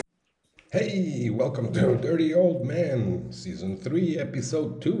Hey, welcome to Dirty Old Man, Season 3,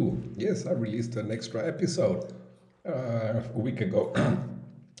 Episode 2. Yes, I released an extra episode a week ago.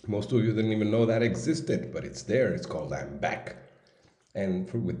 Most of you didn't even know that existed, but it's there. It's called I'm Back.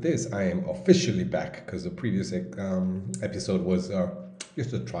 And with this, I am officially back because the previous episode was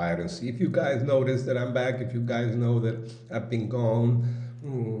just to try it and see if you guys noticed that I'm back, if you guys know that I've been gone.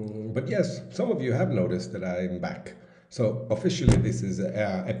 But yes, some of you have noticed that I'm back. So officially, this is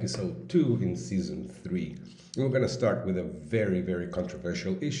episode 2 in season 3. And we're going to start with a very, very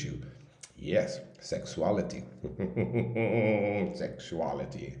controversial issue. Yes, sexuality.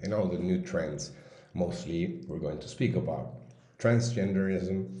 Sexuality and all the new trends. Mostly, we're going to speak about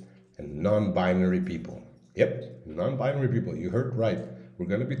transgenderism and non binary people. Yep, non binary people. You heard right. We're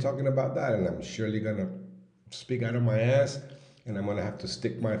going to be talking about that, and I'm surely going to speak out of my ass, and I'm going to have to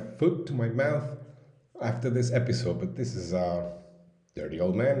stick my foot to my mouth after this episode. But this is Dirty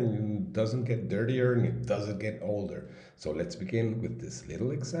Old Man, and it doesn't get dirtier and it doesn't get older. So let's begin with this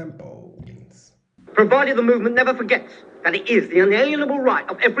little example. Provided the movement never forgets that it is the inalienable right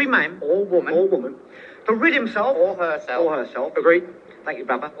of every man or woman to rid himself or herself. Agreed. Thank you,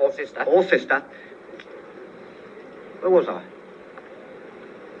 brother. Or sister. Where was I?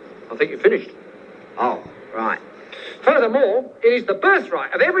 I think you finished. Oh, right. Furthermore, it is the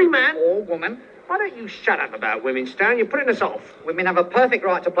birthright of every man or woman. Why don't you shut up about women, Stan? You're putting us off. Women have a perfect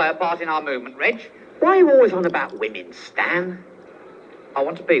right to play a part in our movement, Reg. Why are you always on about women, Stan? I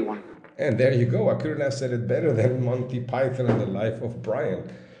want to be one. And there you go. I couldn't have said it better than Monty Python and the Life of Brian.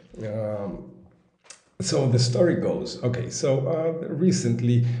 So the story goes, okay, so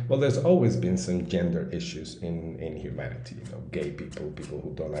recently, well, there's always been some gender issues in humanity, gay people, people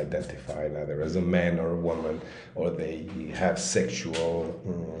who don't identify neither as a man or a woman, or they have sexual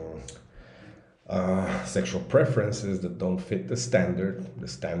preferences that don't fit the standard. The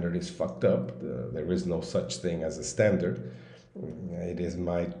standard is fucked up. There is no such thing as a standard. It is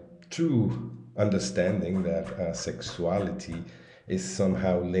my true understanding that sexuality is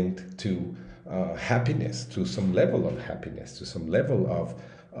somehow linked to happiness, to some level of happiness, to some level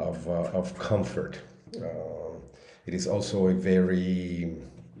of comfort. It is also a very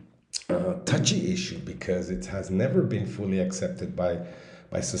touchy issue because it has never been fully accepted by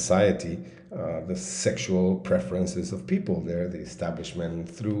society. The sexual preferences of people there, the establishment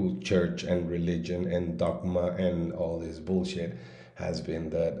through church and religion and dogma and all this bullshit has been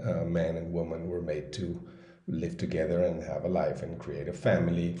that man and woman were made to live together and have a life and create a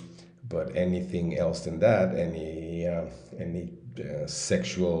family. But anything else than that, any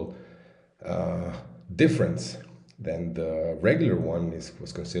sexual difference than the regular one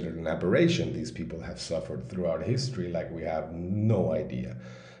was considered an aberration. These people have suffered throughout history like we have no idea.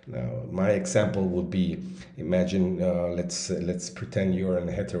 Now, my example would be: imagine, let's pretend you're a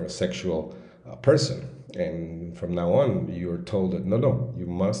heterosexual person, and from now on you're told that no, you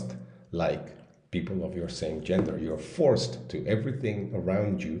must like people of your same gender. You're forced to. Everything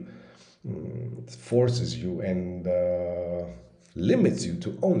around you forces you and limits you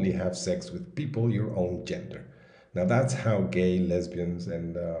to only have sex with people your own gender. Now that's how gay, lesbians,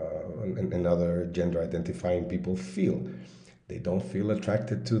 and other gender identifying people feel. They don't feel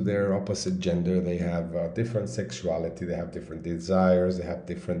attracted to their opposite gender. They have different sexuality. They have different desires. They have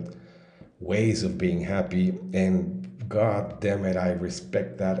different ways of being happy. And God damn it, I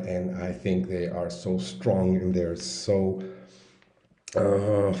respect that. And I think they are so strong and they're so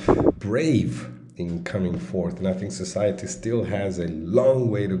brave in coming forth. And I think society still has a long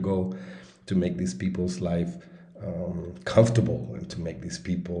way to go to make these people's life comfortable and to make these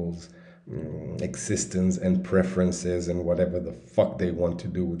people's existence and preferences and whatever the fuck they want to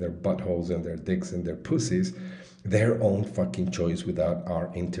do with their buttholes and their dicks and their pussies their own fucking choice without our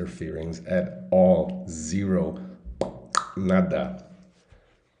interference at all. Zero. Nada.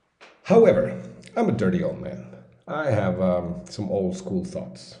 However, I'm a dirty old man. I have some old school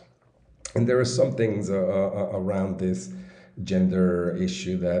thoughts. And there are some things around this gender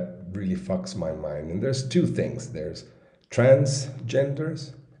issue that really fucks my mind. And there's two things. There's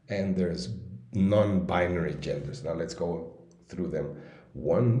transgenders and there's non-binary genders. Now let's go through them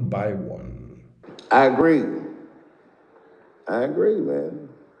one by one. I agree. I agree, man.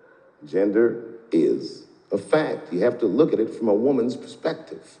 Gender is a fact. You have to look at it from a woman's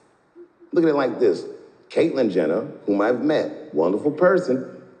perspective. Look at it like this. Caitlyn Jenner, whom I've met, wonderful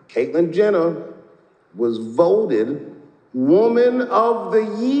person. Caitlyn Jenner was voted Woman of the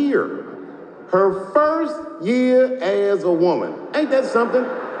Year. Her first year as a woman. Ain't that something?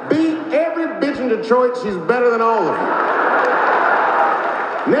 Beat every bitch in Detroit. She's better than all of them.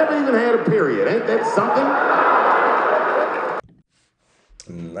 Never even had a period. Ain't that something?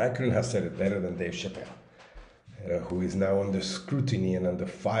 I couldn't have said it better than Dave Chappelle, who is now under scrutiny and under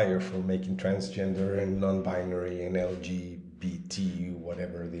fire for making transgender and non-binary and LGBT,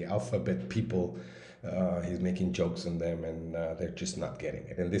 whatever, the alphabet people. He's making jokes on them, and they're just not getting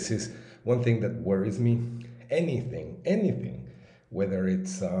it. And this is one thing that worries me. Anything, whether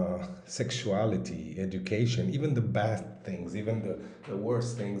it's sexuality, education, even the bad things, even the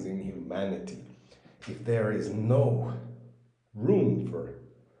worst things in humanity, if there is no room for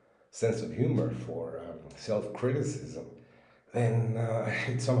sense of humor, for self-criticism, then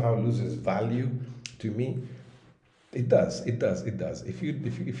it somehow loses value to me. It does. If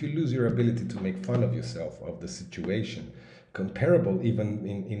you lose your ability to make fun of yourself, of the situation, comparable even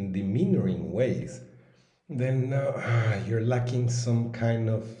in demeanoring ways, then you're lacking some kind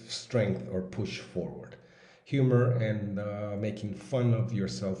of strength or push forward. Humor and making fun of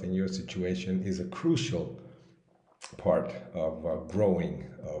yourself and your situation is a crucial part of growing,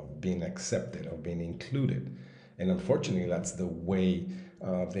 of being accepted, of being included. And unfortunately, that's the way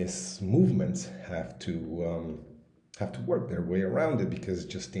these movements have to work their way around it, because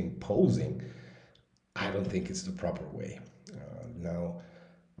just imposing, I don't think it's the proper way. Now,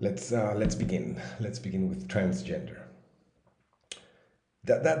 let's begin. Let's begin with transgender.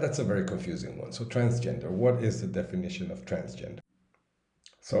 That's a very confusing one. So transgender, what is the definition of transgender?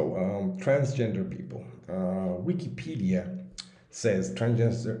 So transgender people, Wikipedia says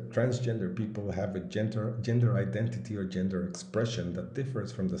transgender people have a gender identity or gender expression that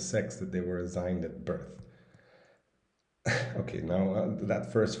differs from the sex that they were assigned at birth. Okay, now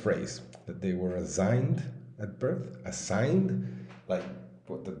that first phrase, that they were assigned at birth, assigned, like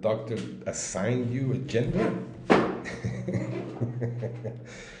what, the doctor assigned you a gender?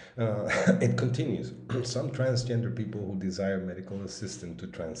 It continues. Some transgender people who desire medical assistance to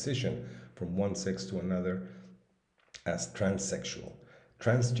transition from one sex to another as transsexual.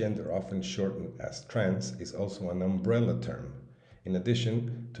 Transgender, often shortened as trans, is also an umbrella term, in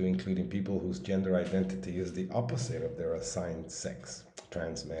addition to including people whose gender identity is the opposite of their assigned sex,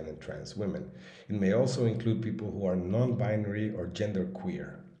 trans men and trans women. It may also include people who are non-binary or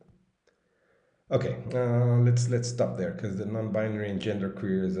genderqueer. Okay, let's stop there, because the non-binary and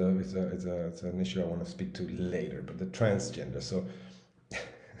genderqueer is an issue I want to speak to later. But the transgender, so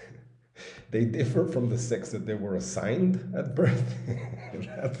they differ from the sex that they were assigned at birth.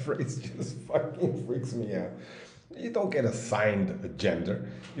 That phrase just fucking freaks me out. You don't get assigned a gender.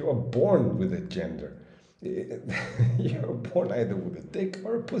 You are born with a gender. You're born either with a dick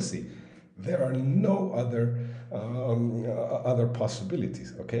or a pussy. There are no other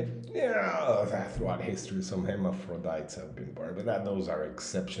possibilities. Okay? Yeah, throughout history, some hermaphrodites have been born, but those are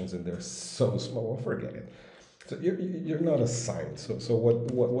exceptions, and they're so small. Well, forget it. So you're not assigned. So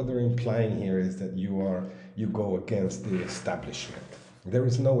what they're implying here is that you go against the establishment. There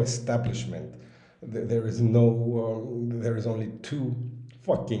is no establishment. There is only two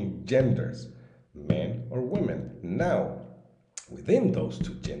fucking genders, men or women. Now, within those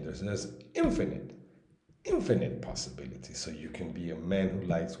two genders, there's infinite possibilities. So you can be a man who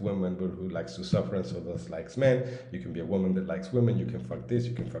likes women but who likes to suffer and so thus likes men. You can be a woman that likes women. You can fuck this,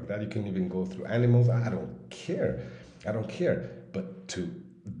 you can fuck that. You can even go through animals. I don't care. But to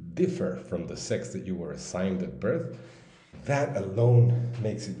differ from the sex that you were assigned at birth, that alone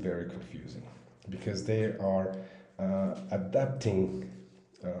makes it very confusing, because they are adapting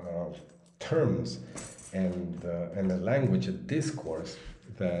terms and a language, a discourse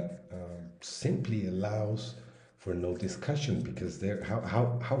that simply allows for no discussion, because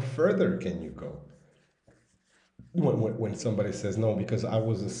how further can you go? When somebody says, no, because I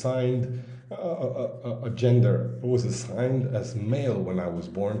was assigned a gender, I was assigned as male when I was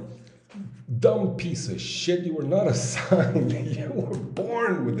born. Dumb piece of shit, you were not assigned. You were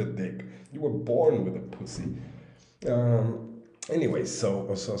born with a dick. You were born with a pussy. Anyway, so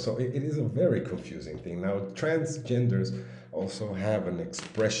it is a very confusing thing. Now, transgenders also have an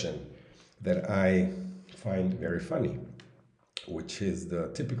expression that I find very funny, which is the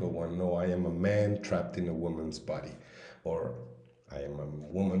typical one: no, I am a man trapped in a woman's body, or I am a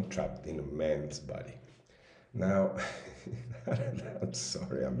woman trapped in a man's body. Now, I'm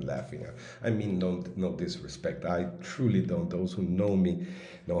sorry, I'm laughing. I mean, no disrespect. I truly don't. Those who know me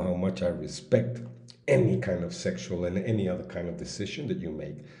know how much I respect any kind of sexual and any other kind of decision that you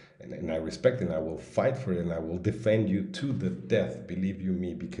make. And I respect it, and I will fight for it, and I will defend you to the death, believe you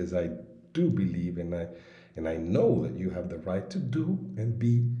me, because I do believe, and I know that you have the right to do and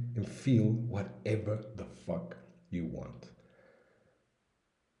be and feel whatever the fuck you want.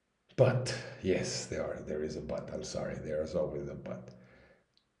 But yes, there is a but. I'm sorry, there is always a but.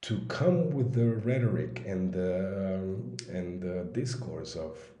 to come with the rhetoric and the discourse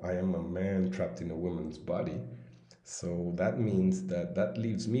of I am a man trapped in a woman's body. So that means that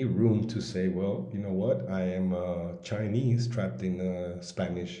leaves me room to say, well, you know what? I am a Chinese trapped in a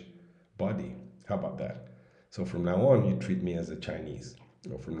Spanish body. How about that? So from now on, you treat me as a Chinese.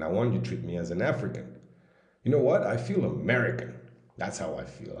 Or from now on, you treat me as an African. You know what? I feel American. That's how I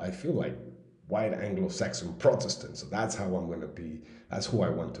feel. I feel like white Anglo-Saxon Protestant. So that's how I'm going to be. That's who I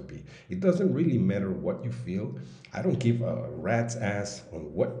want to be. It doesn't really matter what you feel. I don't give a rat's ass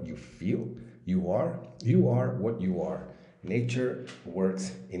on what you feel. You are what you are. Nature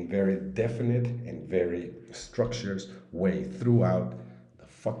works in very definite and very structured way throughout the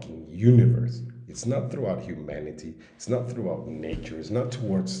fucking universe. It's not throughout humanity. It's not throughout nature. It's not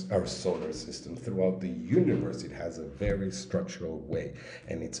towards our solar system. Throughout the universe, it has a very structural way,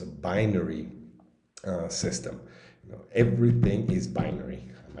 and it's a binary system. You know, everything is binary.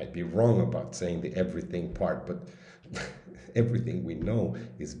 I might be wrong about saying the everything part, but everything we know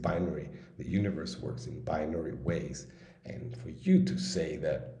is binary. The universe works in binary ways, and for you to say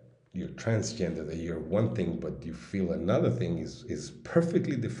that you're transgender, that you're one thing but you feel another thing is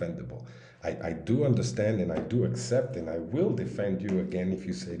perfectly defendable. I do understand and I do accept and I will defend you again if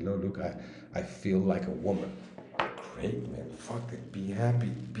you say, no, look, I feel like a woman. Great, man. Fuck it. Be happy.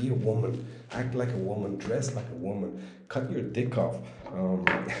 Be a woman. Act like a woman. Dress like a woman. Cut your dick off. I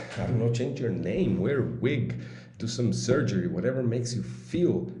don't know, change your name. Wear a wig. Do some surgery. Whatever makes you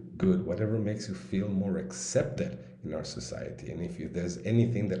feel good. Whatever makes you feel more accepted in our society. And if there's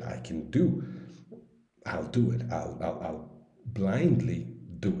anything that I can do, I'll do it. I'll blindly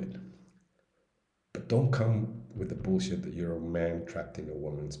do it. But don't come with the bullshit that you're a man trapped in a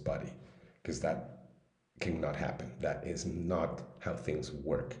woman's body, because that cannot happen. That is not how things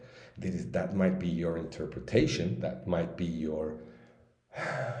work. That might be your interpretation. That might be your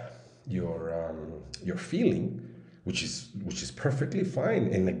feeling, which is perfectly fine.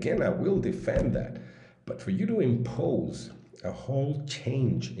 And again, I will defend that. But for you to impose a whole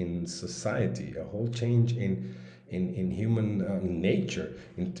change in society, a whole change in human nature,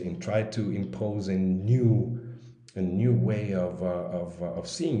 and try to impose a new way of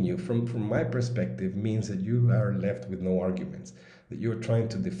seeing you from my perspective, means that you are left with no arguments, that you're trying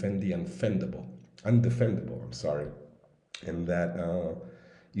to defend the undefendable, I'm sorry, and that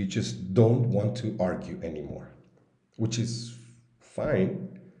you just don't want to argue anymore, which is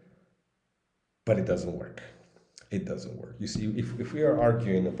fine, but it doesn't work. It doesn't work. You see, if we are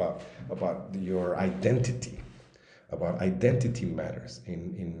arguing about your identity, about identity matters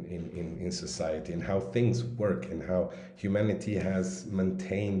in society, and how things work, and how humanity has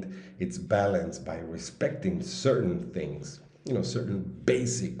maintained its balance by respecting certain things, you know, certain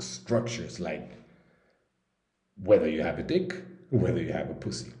basic structures, like whether you have a dick, whether you have a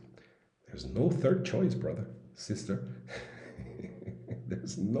pussy. There's no third choice, brother, sister.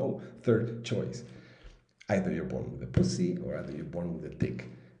 There's no third choice. Either you're born with a pussy or either you're born with a dick.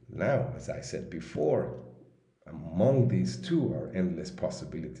 Now, as I said before, among these two are endless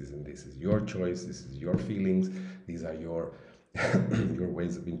possibilities, and this is your choice, this is your feelings, these are your your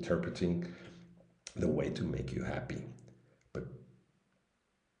ways of interpreting the way to make you happy. But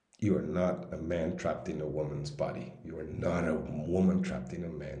you are not a man trapped in a woman's body. You are not a woman trapped in a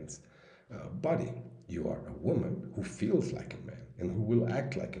man's body. You are a woman who feels like a man and who will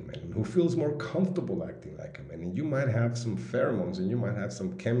act like a man and who feels more comfortable acting like a man. And you might have some pheromones and you might have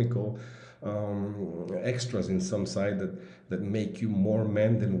some chemical extras in some side that make you more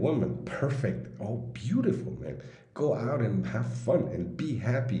man than woman. Perfect. Oh, beautiful, man. Go out and have fun and be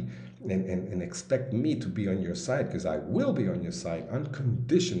happy, and expect me to be on your side, because I will be on your side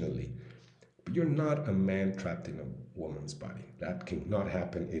unconditionally. But you're not a man trapped in a woman's body. That cannot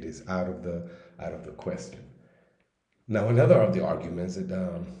happen. It is out of the question. Now, another of the arguments that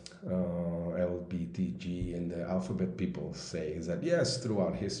LBTG and the alphabet people say is that, yes,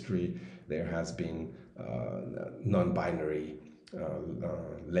 throughout history, there has been non-binary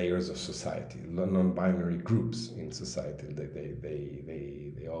layers of society, non-binary groups in society.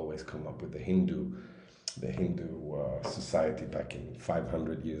 They always come up with the Hindu society back in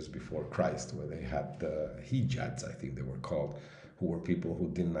 500 years before Christ, where they had the Hijads, I think they were called, who were people who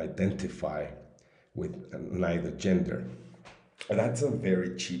didn't identify with neither gender. And that's a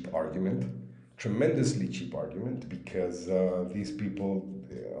very cheap argument, tremendously cheap argument, because these people,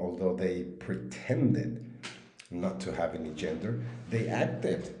 although they pretended not to have any gender, they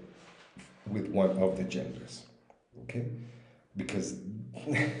acted with one of the genders, okay? Because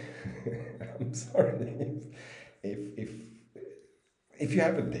I'm sorry, if you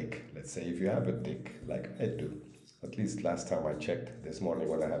have a dick, let's say if you have a dick like I do, At least last time I checked this morning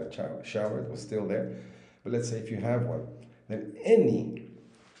when I had a shower, it was still there. But let's say if you have one, then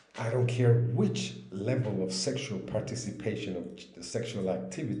I don't care which level of sexual participation of the sexual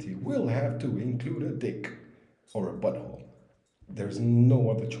activity will have to include a dick or a butthole. There's no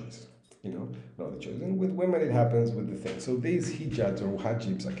other choice, no other choice. And with women, it happens with the thing. So these hijabs or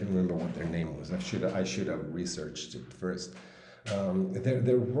hajibs, I can't remember what their name was. I should have researched it first.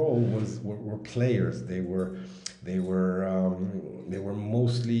 Their role were players. They were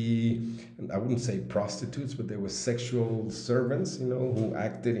mostly, I wouldn't say prostitutes, but they were sexual servants, who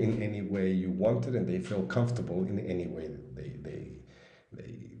acted in any way you wanted, and they felt comfortable in any way that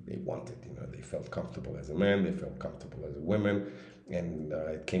they wanted. They felt comfortable as a man, they felt comfortable as a woman, and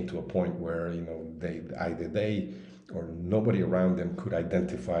it came to a point where either they or nobody around them could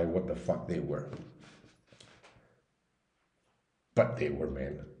identify what the fuck they were. But they were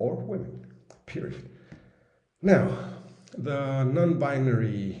men or women, period. Now, the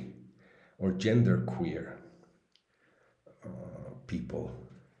non-binary or genderqueer people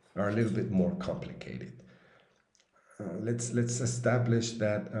are a little bit more complicated. Let's establish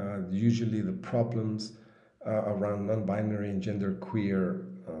that usually the problems around non-binary and genderqueer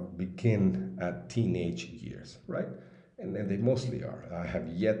begin at teenage years, right? And they mostly are. I have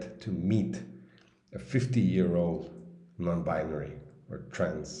yet to meet a 50-year-old non-binary or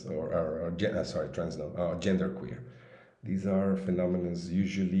trans genderqueer. These are phenomena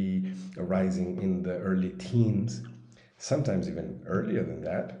usually arising in the early teens, sometimes even earlier than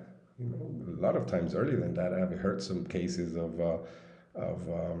that. A lot of times earlier than that. I've heard some cases of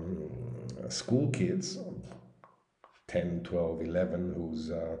school kids, 10, 12, 11,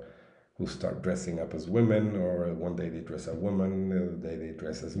 who start dressing up as women, or one day they dress as women, the other day they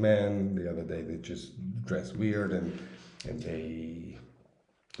dress as men, the other day they just dress weird, and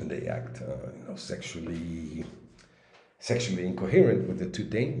they act sexually incoherent with the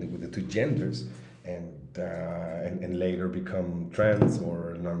two genders, and later become trans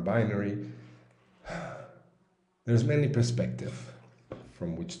or non-binary. There's many perspectives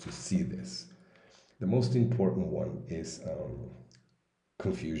from which to see this. The most important one is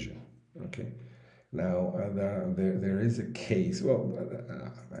confusion. Okay. Now, there is a case. Well,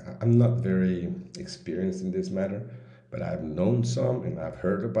 I'm not very experienced in this matter, but I've known some, and I've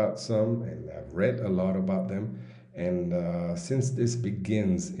heard about some, and I've read a lot about them. And since this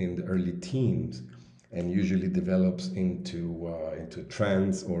begins in the early teens and usually develops into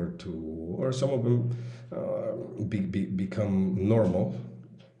trans or some of them become normal.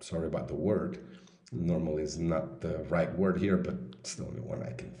 Sorry about the word. Normal is not the right word here, but it's the only one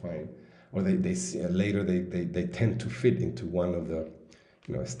I can find. Or later they tend to fit into one of the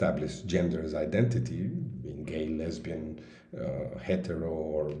established genders identity, being gay, lesbian, hetero,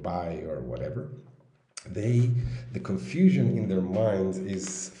 or bi, or whatever. The confusion in their minds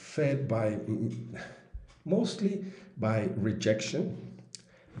is fed mostly by rejection,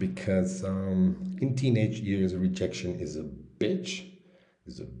 because in teenage years rejection is a bitch.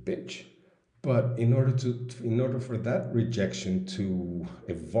 But in order for that rejection to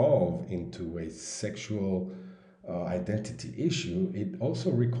evolve into a sexual identity issue, it also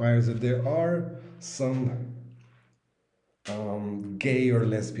requires that there are some gay or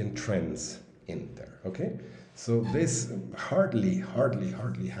lesbian trends in there. Okay, so this hardly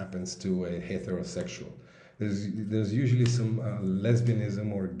happens to a heterosexual. There's usually some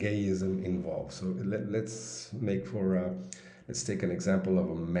lesbianism or gayism involved. So let's take an example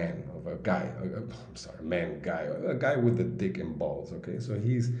of a man, of a guy. A guy with a dick and balls. Okay, so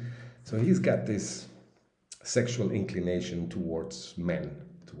he's got this sexual inclination towards men,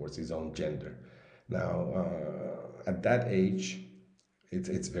 towards his own gender. Now, at that age, it's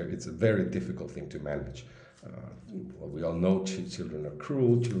a very difficult thing to manage. Well, we all know children are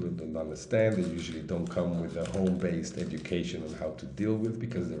cruel. Children don't understand. They usually don't come with a home-based education on how to deal with,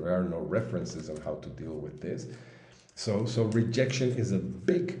 because there are no references on how to deal with this. So rejection is a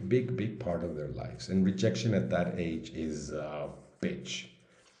big part of their lives, and rejection at that age is a bitch.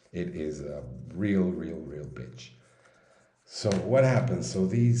 It is a real bitch. So what happens? So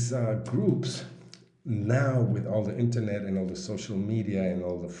these groups, now with all the internet and all the social media and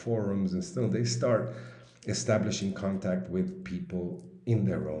all the forums and stuff, they start establishing contact with people in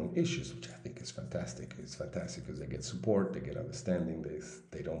their own issues, which I think is fantastic. It's fantastic because they get support, they get understanding,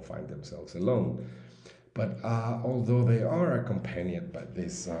 they don't find themselves alone. But although they are accompanied by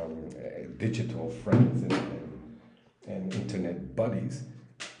these digital friends and internet buddies,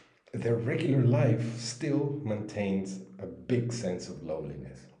 their regular life still maintains a big sense of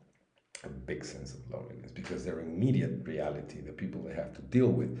loneliness. a big sense of loneliness, because their immediate reality, the people they have to deal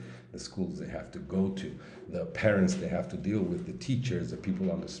with, the schools they have to go to, the parents they have to deal with, the teachers, the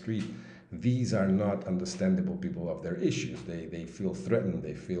people on the street, these are not understandable people of their issues. They feel threatened,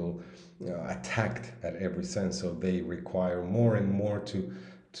 they feel attacked at every sense, so they require more and more to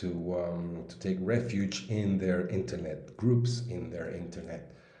take refuge in their internet groups, in their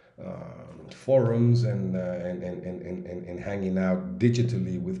internet forums, and hanging out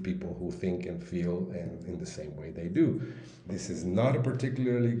digitally with people who think and feel and in the same way they do. This is not a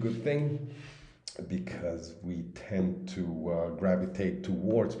particularly good thing, because we tend to gravitate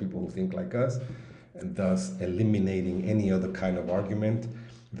towards people who think like us, and thus eliminating any other kind of argument,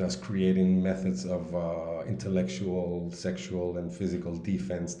 thus creating methods of intellectual, sexual, and physical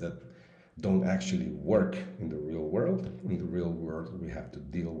defense that don't actually work in the real world. In the real world, we have to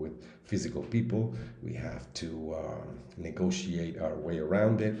deal with physical people. We have to negotiate our way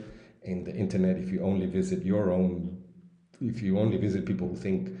around it. In the internet, if you only visit people who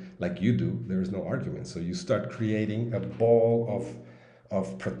think like you do, there is no argument. So you start creating a ball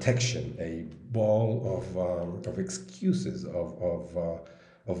of protection, a ball of excuses,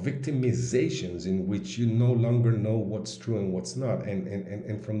 of victimizations, in which you no longer know what's true and what's not.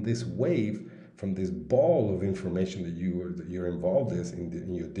 And from this wave, from this ball of information that you're involved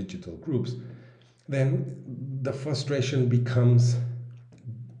in your digital groups, then the frustration becomes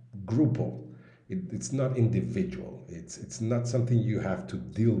groupal. It's not individual. It's not something you have to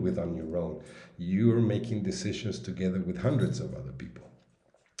deal with on your own. You're making decisions together with hundreds of other people.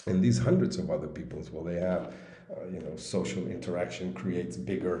 And these hundreds of other people, well, they have, social interaction creates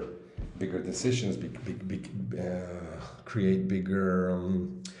bigger decisions, create bigger,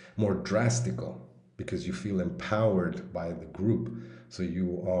 more drastical, because you feel empowered by the group. So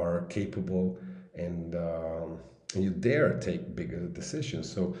you are capable and you dare take bigger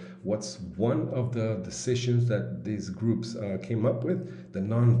decisions. So what's one of the decisions that these groups came up with? The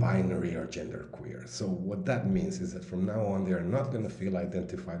non-binary or genderqueer. So what that means is that from now on, they are not going to feel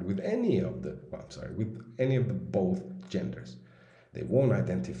identified with any of the both genders. They won't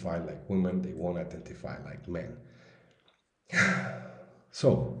identify like women. They won't identify like men.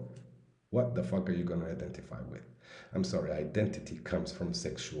 So what the fuck are you going to identify with? I'm sorry, identity comes from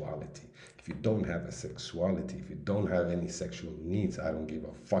sexuality. If you don't have a sexuality, if you don't have any sexual needs, I don't give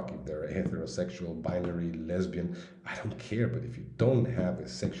a fuck if they're heterosexual, binary, lesbian, I don't care. But if you don't have a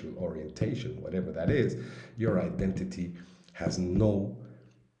sexual orientation, whatever that is, your identity has no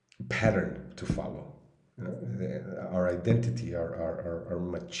pattern to follow. Our identity, our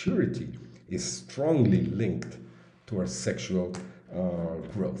maturity is strongly linked to our sexual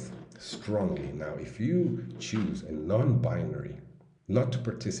growth. Strongly. Now, if you choose a non-binary, not to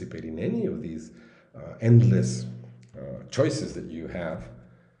participate in any of these endless choices that you have,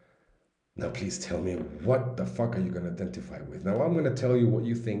 now please tell me, what the fuck are you going to identify with? Now, I'm going to tell you what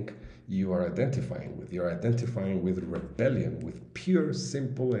you think you are identifying with. You're identifying with rebellion, with pure,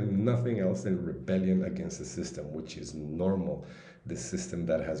 simple, and nothing else than rebellion against the system, which is normal. The system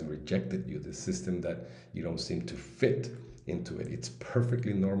that has rejected you, the system that you don't seem to fit into it. It's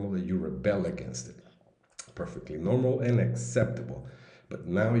perfectly normal that you rebel against it. Perfectly normal and acceptable. But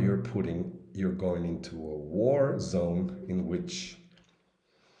now you're going into a war zone in which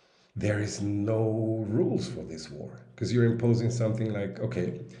there is no rules for this war. Because you're imposing something like,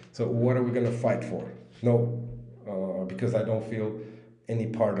 okay, so what are we going to fight for? No, because I don't feel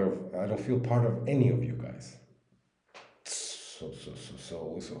part of any of you guys. So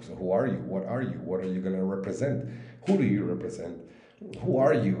who are you? What are you? What are you going to represent? Who do you represent? Who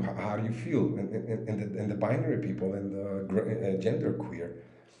are you? How do you feel? And the binary people and the genderqueer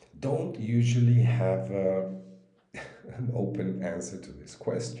don't usually have an open answer to this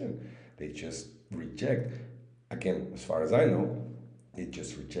question. They just reject. Again, as far as I know, they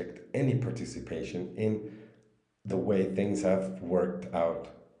just reject any participation in the way things have worked out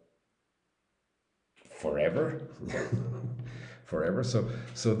forever. Forever.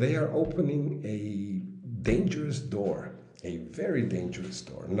 So they are opening a dangerous door, a very dangerous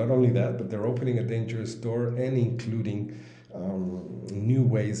door. Not only that, but they're opening a dangerous door and including new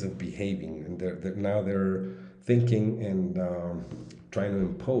ways of behaving. And now they're thinking and trying to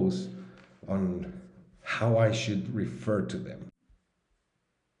impose on how I should refer to them.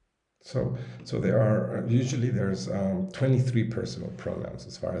 So there are there's 23 personal pronouns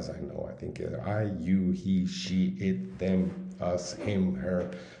as far as I know. I think I, you, he, she, it, them, us, him,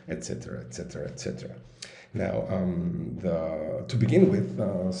 her, etc., etc., etc. Now, to begin with,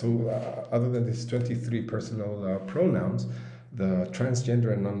 other than these 23 personal pronouns, the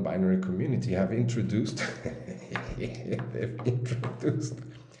transgender and non-binary community have introduced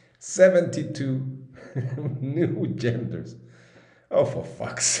 72 new genders. Oh, for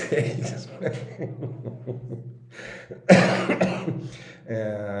fuck's sake.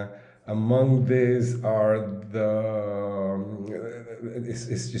 Among these are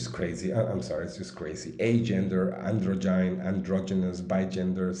it's just crazy. I'm sorry, it's just crazy. Agender, androgyne, androgynous,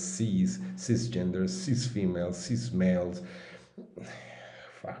 bigender, cisgender, cis females, cis males.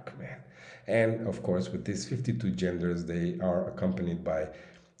 Fuck, man. And of course, with these 52 genders, they are accompanied by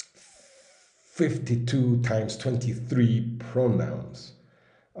 52 times 23 pronouns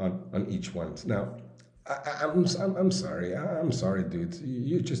on each one. Now, I'm sorry. I'm sorry, dudes.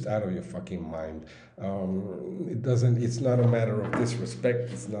 You're just out of your fucking mind. It's not a matter of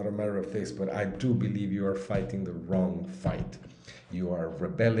disrespect. It's not a matter of this, but I do believe you are fighting the wrong fight. You are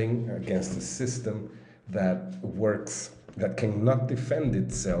rebelling against a system that works, that cannot defend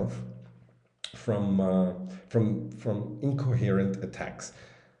itself from incoherent attacks.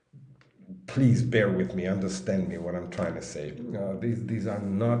 Please bear with me, understand me what I'm trying to say. These are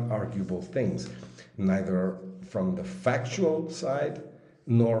not arguable things, neither from the factual side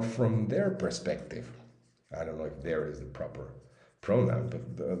nor from their perspective. I don't know if there is the proper pronoun,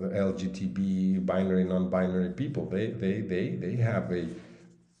 but the LGTB, binary, non-binary people, they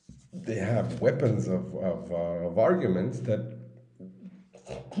have weapons of arguments that,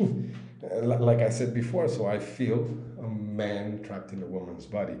 like I said before, so I feel a man trapped in a woman's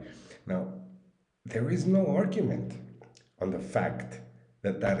body. Now, there is no argument on the fact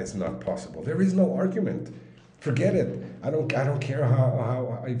that that is not possible. There is no argument. Forget it. I don't care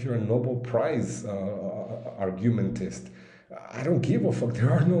how if you're a Nobel Prize argumentist. I don't give a fuck.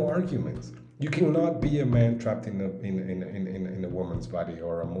 There are no arguments. You cannot be a man trapped in a woman's body,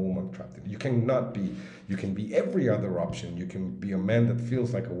 or a woman trapped in. You cannot be. You can be every other option. You can be a man that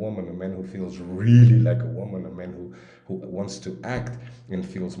feels like a woman, a man who feels really like a woman, a man who wants to act and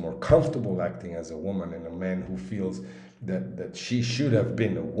feels more comfortable acting as a woman, and a man who feels that she should have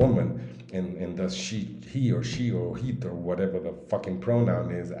been a woman, and thus he or he or whatever the fucking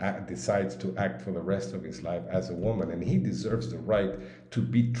pronoun is, decides to act for the rest of his life as a woman, and he deserves the right to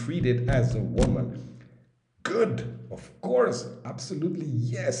be treated as a woman. Good, of course, absolutely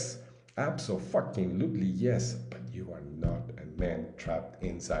yes, absolutely yes, but you are not a man trapped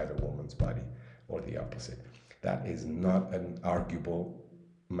inside a woman's body, or the opposite. That is not an arguable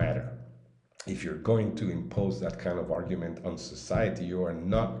matter. If you're going to impose that kind of argument on society, you are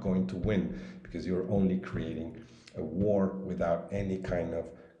not going to win, because you're only creating a war without any kind of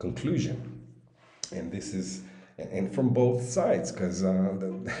conclusion. And this is, and from both sides, because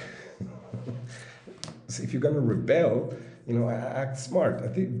if you're going to rebel, act smart. I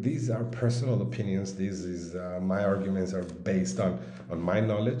think these are personal opinions. My arguments are based on my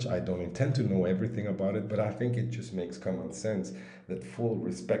knowledge. I don't intend to know everything about it, but I think it just makes common sense that full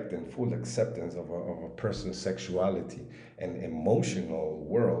respect and full acceptance of a person's sexuality and emotional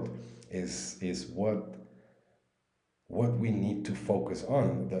world is what we need to focus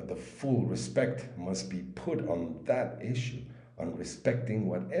on. The full respect must be put on that issue, on respecting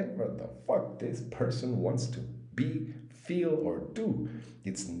whatever the fuck this person wants to be, feel, or do.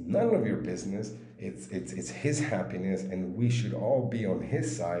 It's none of your business. It's his happiness, and we should all be on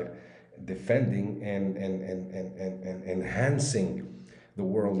his side, defending and enhancing the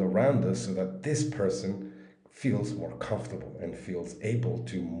world around us, so that this person feels more comfortable and feels able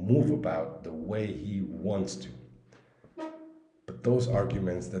to move about the way he wants to. But those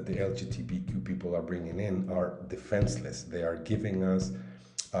arguments that the LGBTQ people are bringing in are defenseless. They are giving us,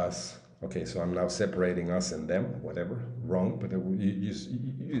 okay, so I'm now separating us and them, whatever, wrong, but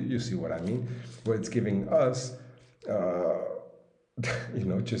you see what I mean, where it's giving us,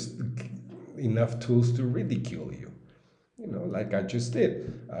 just enough tools to ridicule you. Like I just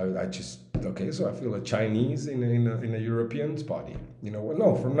did. So I feel a Chinese in a European's body.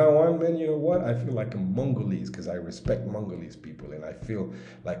 No, from now on, man, you know what? I feel like a Mongolese, because I respect Mongolese people, and I feel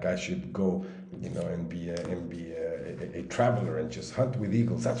like I should go, and be a traveler and just hunt with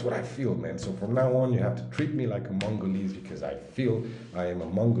eagles. That's what I feel, man. So from now on, you have to treat me like a Mongolese, because I feel I am a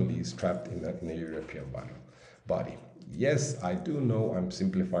Mongolese trapped in a European body. Yes, I do know I'm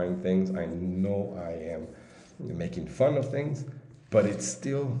simplifying things. I know I am making fun of things, but it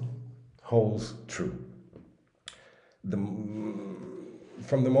still holds true.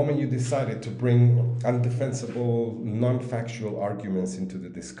 From the moment you decided to bring undefensible, non-factual arguments into the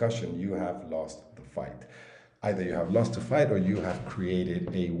discussion, you have lost the fight. Either you have lost the fight, or you have created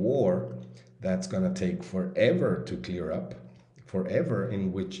a war that's going to take forever to clear up, forever,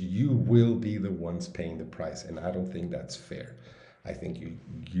 in which you will be the ones paying the price. And I don't think that's fair. I think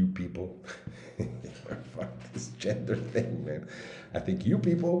you people, fuck this gender thing, man. I think you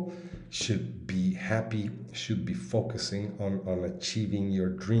people should be happy, should be focusing on achieving your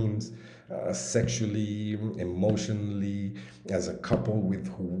dreams, sexually, emotionally, as a couple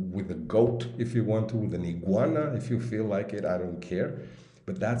with a goat, if you want to, with an iguana, if you feel like it. I don't care.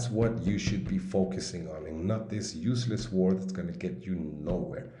 But that's what you should be focusing on, and not this useless war that's going to get you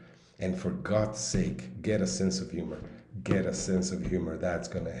nowhere. And for God's sake, get a sense of humor. Get a sense of humor. That's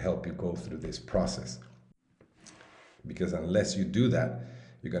going to help you go through this process. Because unless you do that,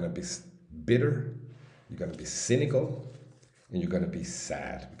 you're going to be bitter, you're going to be cynical, and you're going to be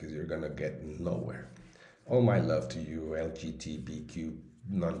sad because you're going to get nowhere. All my love to you, LGBTQ,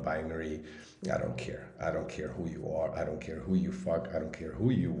 non-binary. I don't care. I don't care who you are. I don't care who you fuck. I don't care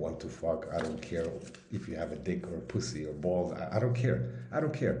who you want to fuck. I don't care if you have a dick or a pussy or balls. I don't care. I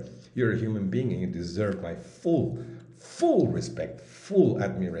don't care. You're a human being and you deserve my full respect, full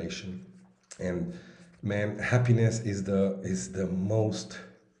admiration. And man, happiness is the most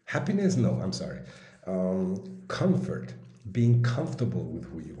happiness. No, I'm sorry. Comfort, being comfortable with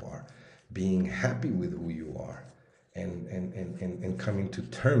who you are, being happy with who you are, and coming to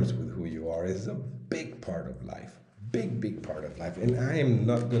terms with who you are is a big part of life. Big part of life. And I am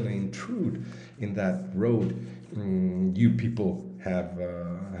not going to intrude in that road you people have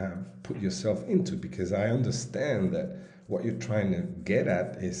put yourself into, because I understand that what you're trying to get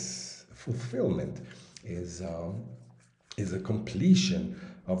at is fulfillment, is a completion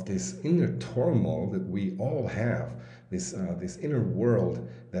of this inner turmoil that we all have, this inner world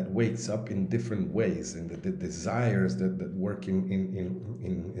that wakes up in different ways, and the desires that work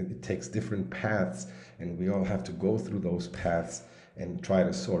in it takes different paths, and we all have to go through those paths and try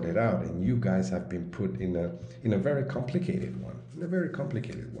to sort it out. And you guys have been put in a very complicated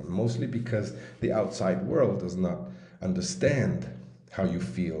one, mostly because the outside world does not understand how you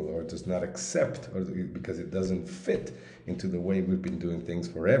feel, or does not accept, or because it doesn't fit into the way we've been doing things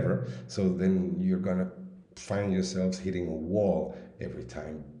forever. So then you're gonna find yourselves hitting a wall every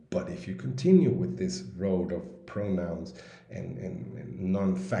time. But if you continue with this road of pronouns and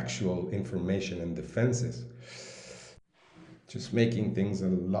non-factual information and defenses, just making things a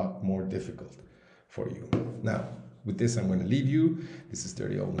lot more difficult for you. Now, with this, I'm going to leave you. This is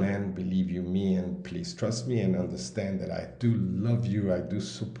Dirty Old Man. Believe you me, and please trust me and understand that I do love you. I do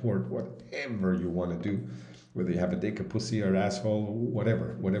support whatever you want to do. Whether you have a dick, a pussy, or an asshole,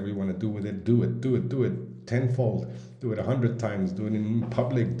 whatever you want to do with it, do it tenfold. Do it 100 times. Do it in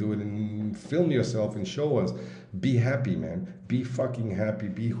public. Do it in film yourself and show us. Be happy, man. Be fucking happy.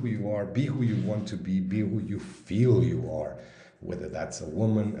 Be who you are. Be who you want to be. Be who you feel you are. Whether that's a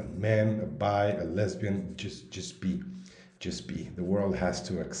woman, a man, a bi, a lesbian, just be. Just be. The world has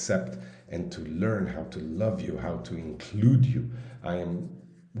to accept and to learn how to love you, how to include you. I am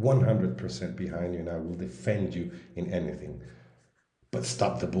 100% behind you, and I will defend you in anything. But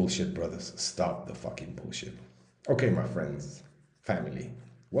stop the bullshit, brothers. Stop the fucking bullshit. Okay, my friends, family,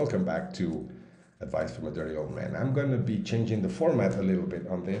 welcome back to Advice from a Dirty Old Man. I'm going to be changing the format a little bit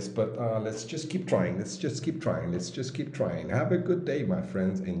on this, but let's just keep trying. Let's just keep trying. Have a good day, my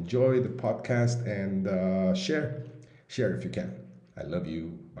friends. Enjoy the podcast, and share if you can. I love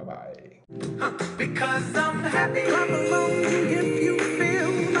you. Bye-bye. Because I'm happy, clap along if you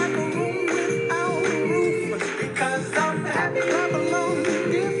feel like a room without a roof. Because I'm happy, clap along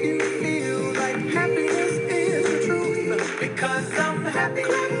if you feel like happiness is the truth. Because I'm happy,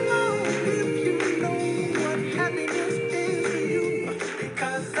 clap